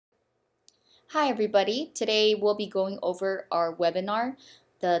Hi everybody, today we'll be going over our webinar.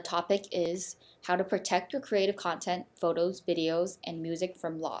 The topic is how to protect your creative content, photos, videos, and music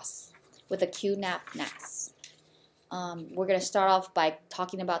from loss with a QNAP NAS. We're going to start off by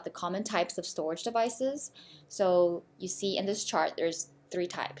talking about the common types of storage devices. So you see in this chart there's three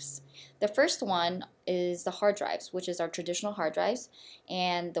types. The first one is the hard drives, which is our traditional hard drives,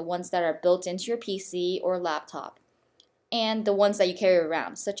 and the ones that are built into your PC or laptop, and the ones that you carry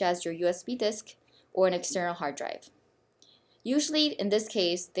around, such as your USB disk or an external hard drive. Usually, in this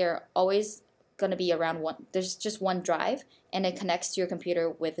case, they're always going to be around one. There's just one drive, and it connects to your computer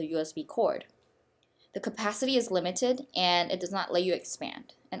with a USB cord. The capacity is limited, and it does not let you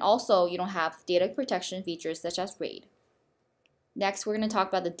expand. And also, you don't have data protection features such as RAID. Next, we're going to talk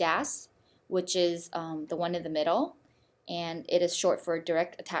about the DAS, which is the one in the middle, and it is short for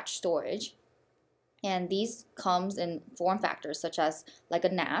direct attached storage. And these comes in form factors such as like a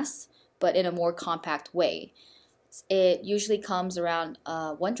NAS, but in a more compact way. It usually comes around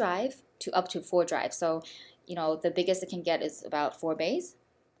one drive to up to 4 drives. So, the biggest it can get is about 4 bays.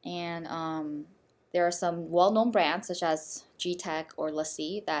 And there are some well-known brands such as Gtech or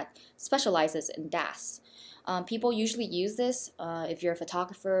LaCie that specializes in DAS. People usually use this if you're a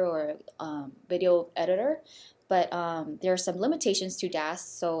photographer or video editor, but there are some limitations to DAS,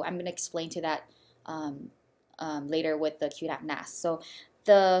 so I'm going to explain to that later with the QNAP NAS. So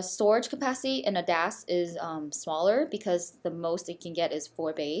the storage capacity in a DAS is smaller because the most it can get is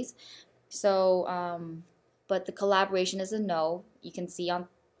 4 bays. So, but the collaboration is a no. You can see on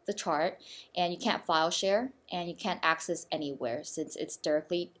the chart, and you can't file share, and you can't access anywhere since it's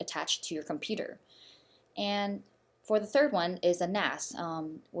directly attached to your computer. And for the third one is a NAS.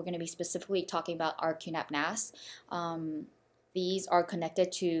 We're going to be specifically talking about our QNAP NAS. These are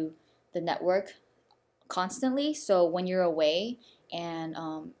connected to the network constantly, so when you're away and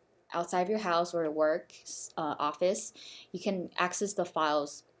outside of your house or work office, you can access the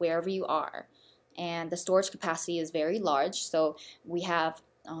files wherever you are. And the storage capacity is very large, so we have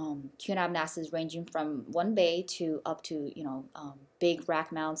QNAP NASs ranging from 1 bay to up to big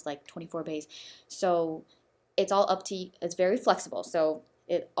rack mounts like 24 bays. So it's all up to you. It's very flexible, so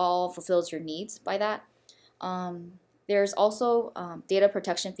it all fulfills your needs by that. There's also data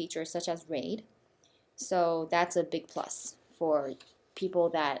protection features such as RAID, so that's a big plus for people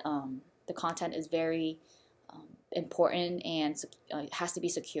that the content is very important and it has to be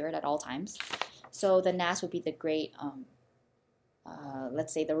secured at all times. So the NAS would be the great,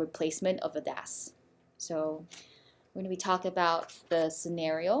 let's say, the replacement of a DAS. So we're going to be talking about the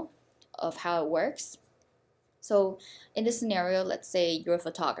scenario of how it works. So in this scenario, let's say you're a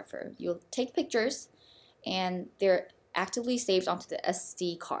photographer. You'll take pictures, and they're actively saved onto the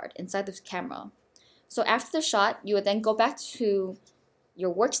SD card inside the camera. So after the shot, you would then go back to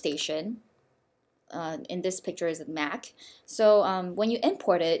your workstation. In this picture is a Mac. So when you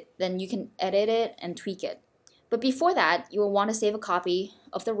import it, then you can edit it and tweak it. But before that, you will want to save a copy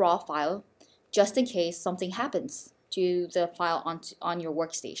of the raw file just in case something happens to the file on your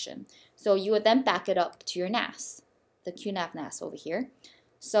workstation. So you would then back it up to your NAS, the QNAP NAS over here.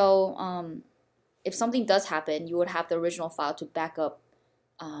 So if something does happen, you would have the original file to back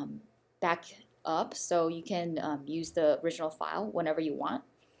up, so you can use the original file whenever you want.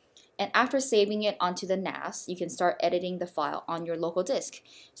 And after saving it onto the NAS, you can start editing the file on your local disk.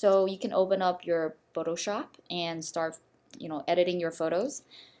 So you can open up your Photoshop and start, editing your photos.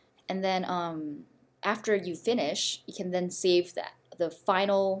 And then after you finish, you can then save the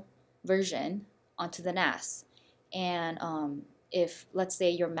final version onto the NAS. And if, let's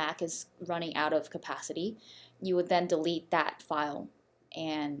say, your Mac is running out of capacity, you would then delete that file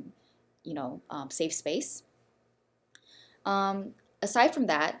and save space. Aside from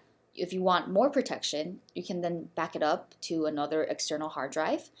that, if you want more protection, you can then back it up to another external hard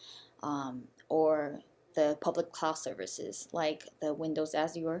drive or the public cloud services like the Windows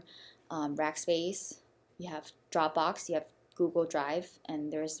Azure, Rackspace, you have Dropbox, you have Google Drive,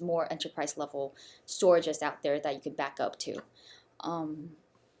 and there's more enterprise level storages out there that you could back up to.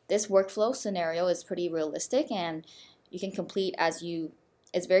 This workflow scenario is pretty realistic, and you can complete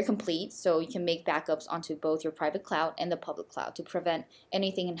it's very complete, so you can make backups onto both your private cloud and the public cloud to prevent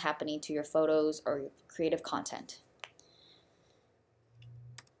anything happening to your photos or your creative content.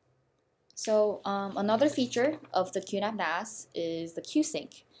 So another feature of the QNAP NAS is the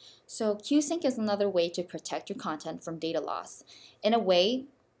Qsync. So Qsync is another way to protect your content from data loss. In a way,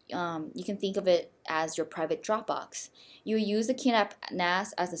 you can think of it as your private Dropbox. You use the QNAP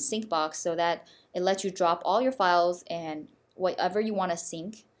NAS as a sync box so that it lets you drop all your files and whatever you want to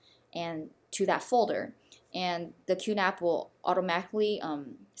sync and to that folder. and the QNAP will automatically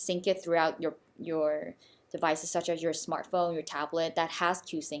sync it throughout your devices, such as your smartphone, your tablet that has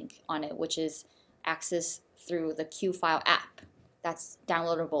Qsync on it, which is accessed through the Qfile app that's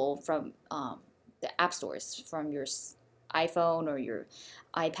downloadable from the app stores from your iPhone or your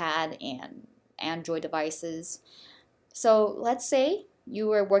iPad and Android devices. So let's say you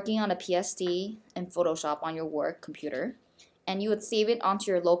were working on a PSD and Photoshop on your work computer, and you would save it onto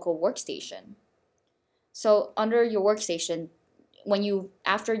your local workstation. So under your workstation,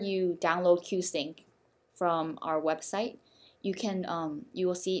 after you download Qsync from our website, you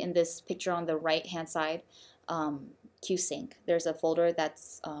will see in this picture on the right hand side Qsync. There's a folder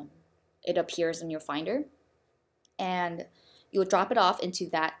that's it appears in your Finder, and you'll drop it off into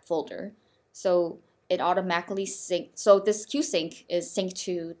that folder. So it automatically syncs. So this Qsync is synced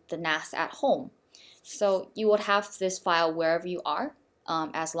to the NAS at home. So you would have this file wherever you are,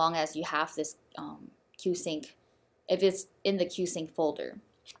 as long as you have this Qsync, if it's in the Qsync folder.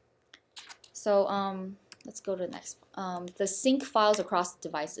 So let's go to the next. The sync files across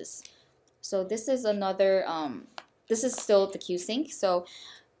devices. So this is another, this is still the Qsync. So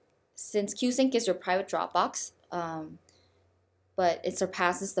since Qsync is your private Dropbox, but it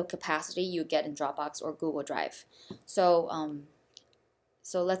surpasses the capacity you get in Dropbox or Google Drive. So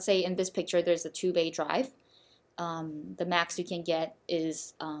so let's say in this picture there's a 2-bay drive. The max you can get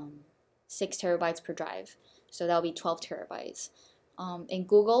is 6 terabytes per drive. So that'll be 12 terabytes. In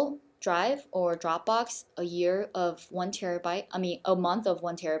Google Drive or Dropbox, a month of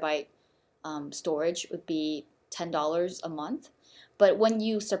 1 terabyte storage would be $10 a month. But when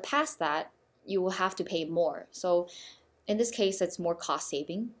you surpass that, you will have to pay more. So in this case, it's more cost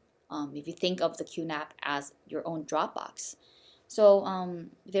saving if you think of the QNAP as your own Dropbox. So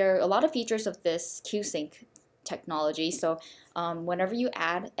there are a lot of features of this Qsync technology. So whenever you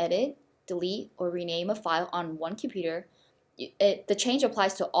add, edit, delete, or rename a file on one computer, the change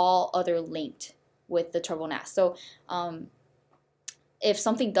applies to all other linked with the Turbo NAS. So if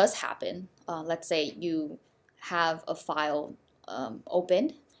something does happen, let's say you have a file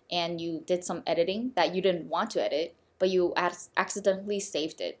opened and you did some editing that you didn't want to edit, but you accidentally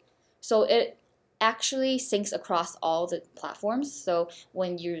saved it. So it actually syncs across all the platforms. So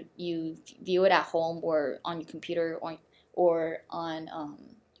when you view it at home or on your computer or on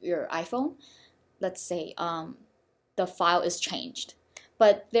your iPhone, let's say the file is changed.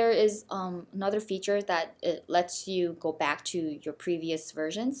 But there is another feature that it lets you go back to your previous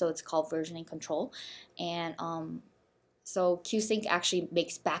version. So it's called versioning control. And so Qsync actually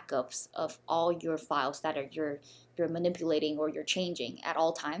makes backups of all your files that are you're manipulating or you're changing at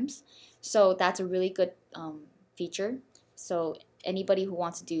all times. So that's a really good feature. So anybody who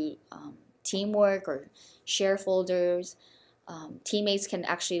wants to do teamwork or share folders, teammates can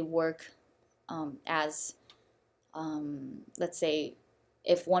actually work as, let's say,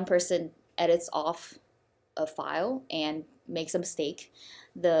 if one person edits off a file and makes a mistake,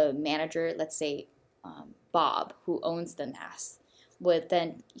 the manager, let's say Bob, who owns the NAS, would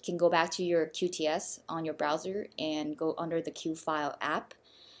then you can go back to your QTS on your browser and go under the Qfile app.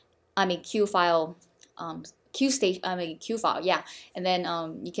 Qfile, yeah, and then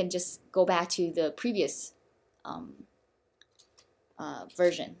you can just go back to the previous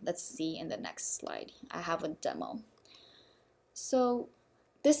version. Let's see in the next slide. I have a demo. So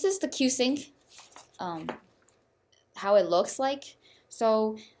this is the Qsync, how it looks like.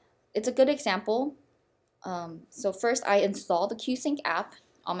 So it's a good example. So first I install the Qsync app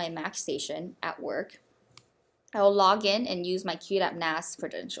on my Mac station at work. I will log in and use my QNAP NAS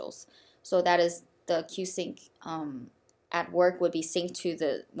credentials. So that is the Qsync at work would be synced to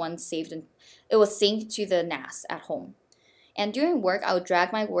the one saved, and it will sync to the NAS at home. And during work, I would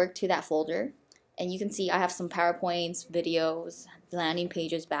drag my work to that folder, and you can see I have some PowerPoints, videos, landing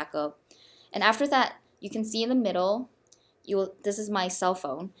pages, backup. And after that, you can see in the middle, this is my cell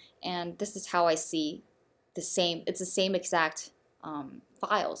phone, and this is how I see it's the same exact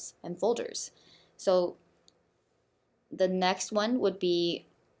files and folders. So the next one would be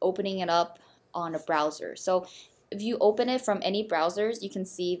opening it up on a browser. So if you open it from any browsers, you can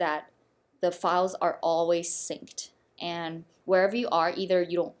see that the files are always synced. And wherever you are, either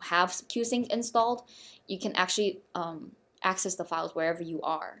you don't have Qsync installed, you can actually access the files wherever you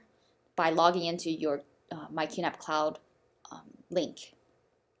are by logging into your My QNAP Cloud link.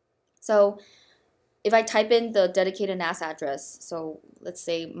 So if I type in the dedicated NAS address, so let's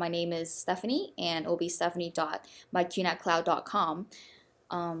say my name is Stephanie and it'll be stephanie.myqnapcloud.com,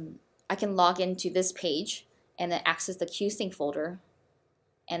 I can log into this page and then access the Qsync folder,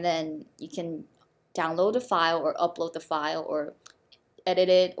 and then you can download the file or upload the file or edit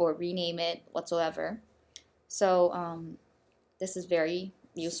it or rename it whatsoever. So this is very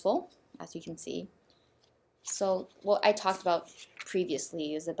useful, as you can see. So what I talked about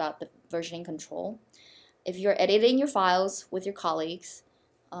previously is about the versioning control. If you're editing your files with your colleagues,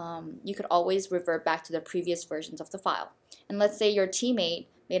 you could always revert back to the previous versions of the file. And let's say your teammate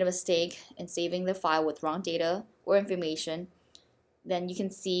made a mistake in saving the file with wrong data or information, then you can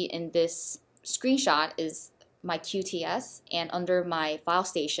see in this screenshot is my QTS, and under my file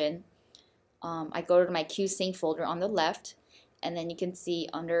station, I go to my Qsync folder on the left, and then you can see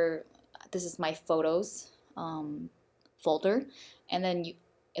under, this is my photos folder, and then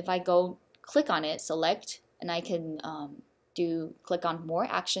if I go click on it, select, and I can click on more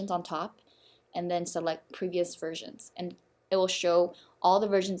actions on top, and then select previous versions, and it will show all the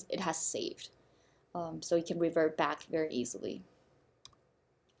versions it has saved, so you can revert back very easily.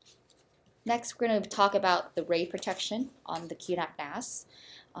 Next, we're going to talk about the RAID protection on the QNAP NAS.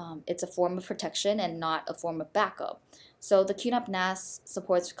 It's a form of protection and not a form of backup. So the QNAP NAS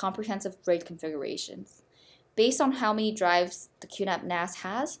supports comprehensive RAID configurations. Based on how many drives the QNAP NAS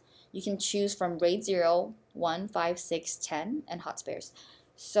has, you can choose from RAID 0, 1, 5, 6, 10, and hot spares.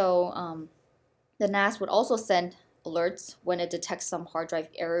 So the NAS would also send alerts when it detects some hard drive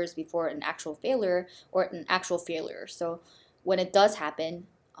errors before an actual failure or an actual failure. So when it does happen,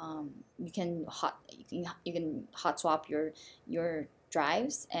 you can hot swap your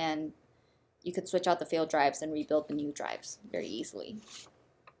drives, and you could switch out the failed drives and rebuild the new drives very easily.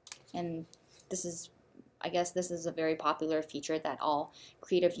 And this is, I guess this is a very popular feature that all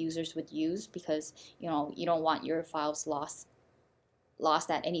creative users would use, because you don't want your files lost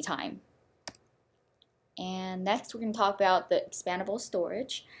at any time. And next, we're going to talk about the expandable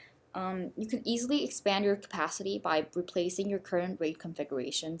storage. You can easily expand your capacity by replacing your current RAID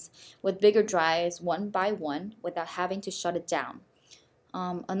configurations with bigger drives one by one without having to shut it down.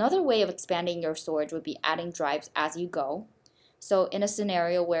 Another way of expanding your storage would be adding drives as you go. So in a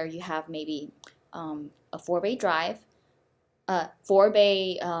scenario where you have maybe a 4-bay drive,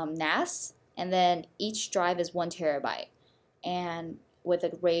 4-bay NAS, and then each drive is 1 terabyte, and with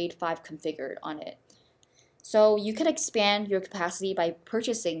a RAID 5 configured on it. So you can expand your capacity by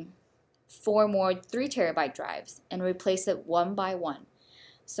purchasing 4 more 3 terabyte drives and replace it one by one.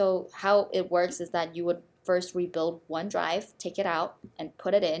 So how it works is that you would first rebuild one drive, take it out and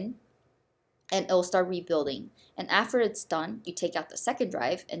put it in, and it'll start rebuilding. And after it's done, you take out the second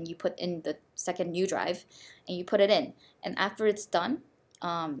drive and you put in the second new drive and you put it in. And after it's done,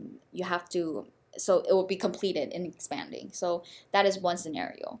 you have to, so it will be completed in expanding. So that is one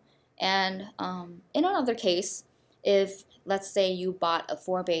scenario. And in another case, if let's say you bought a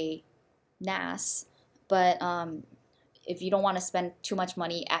 4-bay NAS, but if you don't want to spend too much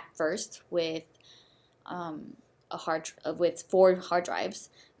money at first with with 4 hard drives,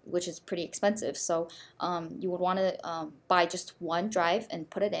 which is pretty expensive, so you would want to buy just one drive and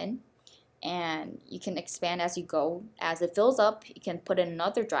put it in, and you can expand as you go. As it fills up, you can put in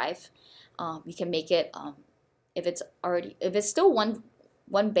another drive. You can make it if it's still one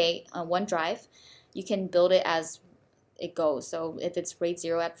drive, you can build it as it goes. So if it's RAID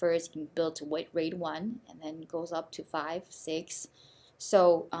 0 at first, you can build to RAID 1, and then it goes up to 5, 6.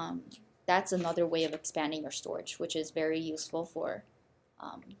 So that's another way of expanding your storage, which is very useful for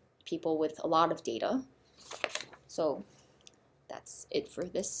people with a lot of data. So that's it for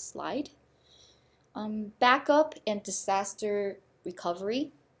this slide. Backup and disaster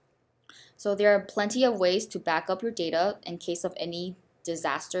recovery. So there are plenty of ways to back up your data in case of any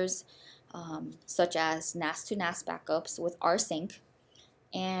disasters, such as NAS to NAS backups with Qsync,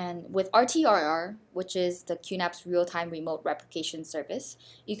 and with RTRR, which is the QNAP's real-time remote replication service.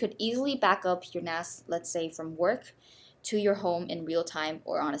 You could easily back up your NAS, let's say from work to your home in real time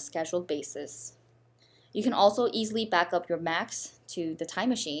or on a scheduled basis. You can also easily back up your Macs to the Time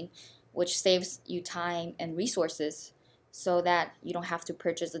Machine, which saves you time and resources, so that you don't have to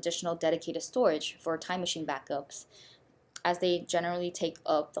purchase additional dedicated storage for Time Machine backups, as they generally take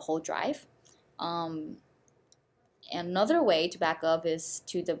up the whole drive. Another way to back up is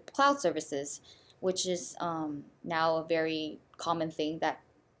to the cloud services, which is now a very common thing that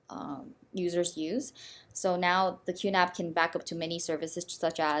users use. So now the QNAP can back up to many services,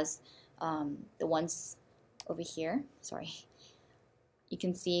 such as the ones over here. Sorry. You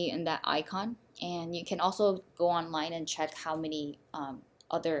can see in that icon, and you can also go online and check how many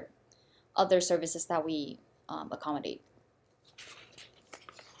other services that we accommodate.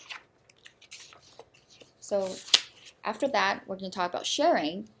 So after that, we're going to talk about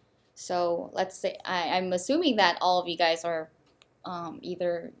sharing. So let's say, I'm assuming that all of you guys are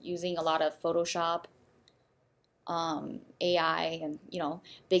either using a lot of Photoshop AI and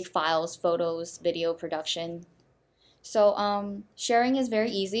big files, photos, video production. So sharing is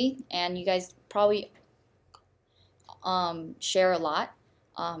very easy, and you guys probably share a lot.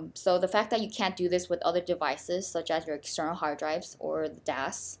 So the fact that you can't do this with other devices such as your external hard drives or the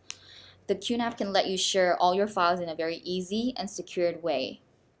DAS, the QNAP can let you share all your files in a very easy and secured way.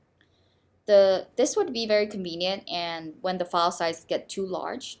 This would be very convenient, and when the file size get too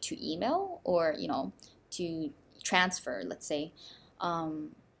large to email or to transfer, let's say,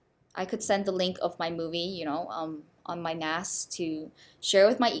 I could send the link of my movie, on my NAS to share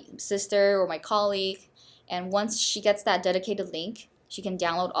with my sister or my colleague, and once she gets that dedicated link, she can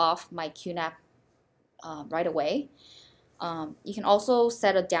download off my QNAP right away. You can also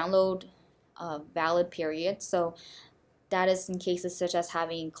set a download valid period, so that is in cases such as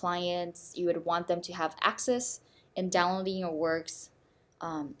having clients, you would want them to have access in downloading your works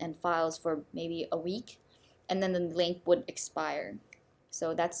and files for maybe a week, and then the link would expire.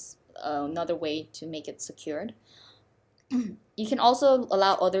 So that's another way to make it secured. You can also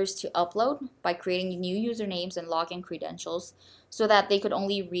allow others to upload by creating new usernames and login credentials so that they could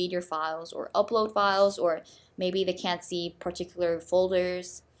only read your files or upload files, or maybe they can't see particular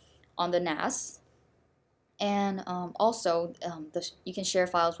folders on the NAS. And also, you can share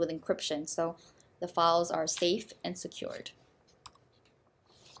files with encryption, so the files are safe and secured.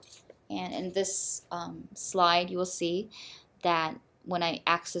 And in this slide, you will see that when I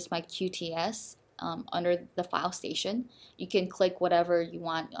access my QTS under the file station, you can click whatever you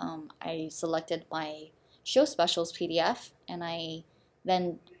want. I selected my Show Specials PDF, and I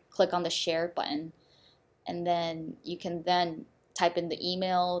then click on the Share button, and then you can then type in the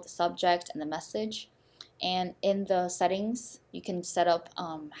email, the subject, and the message. And in the settings, you can set up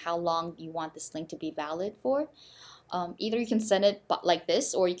how long you want this link to be valid for. Either you can send it like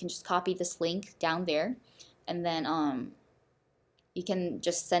this, or you can just copy this link down there, and then you can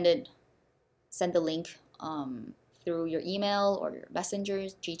just send the link through your email or your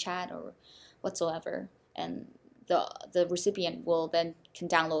messengers, GChat, or whatsoever, and the recipient will then can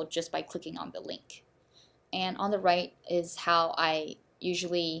download just by clicking on the link. And on the right is how I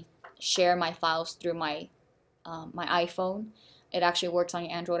usually share my files through my iPhone. It actually works on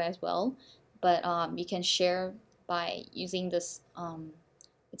your Android as well, but you can share by using this.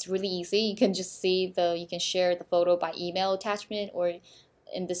 It's really easy. You can just see you can share the photo by email attachment, or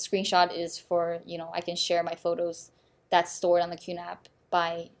in the screenshot is for I can share my photos that's stored on the QNAP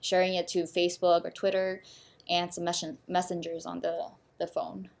by sharing it to Facebook or Twitter and some messengers on the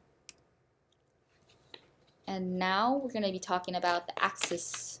phone. And now we're going to be talking about the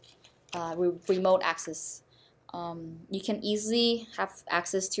access. Remote access. You can easily have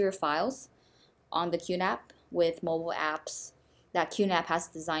access to your files on the QNAP with mobile apps that QNAP has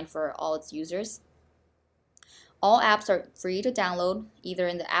designed for all its users. All apps are free to download either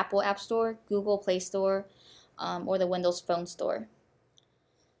in the Apple App Store, Google Play Store, or the Windows Phone Store.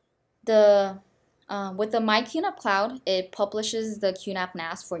 With the My QNAP Cloud, it publishes the QNAP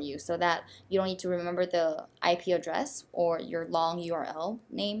NAS for you so that you don't need to remember the IP address or your long URL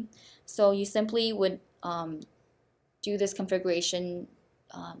name. So you simply would do this configuration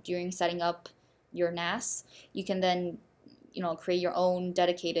during setting up your NAS. You can then create your own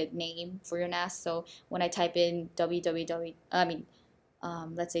dedicated name for your NAS. So when I type in let's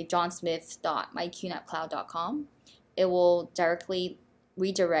say johnsmith.myqnapcloud.com, it will directly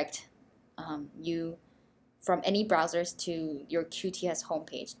redirect you from any browsers to your QTS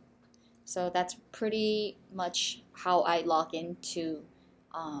homepage. So that's pretty much how I log into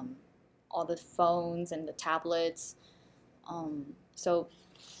all the phones and the tablets. So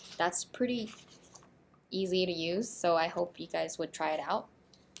that's pretty easy to use, so I hope you guys would try it out.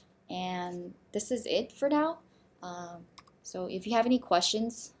 And this is it for now. So if you have any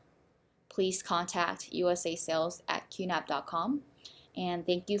questions, please contact usasales@qnap.com. And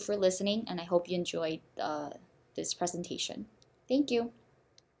thank you for listening, and I hope you enjoyed this presentation. Thank you.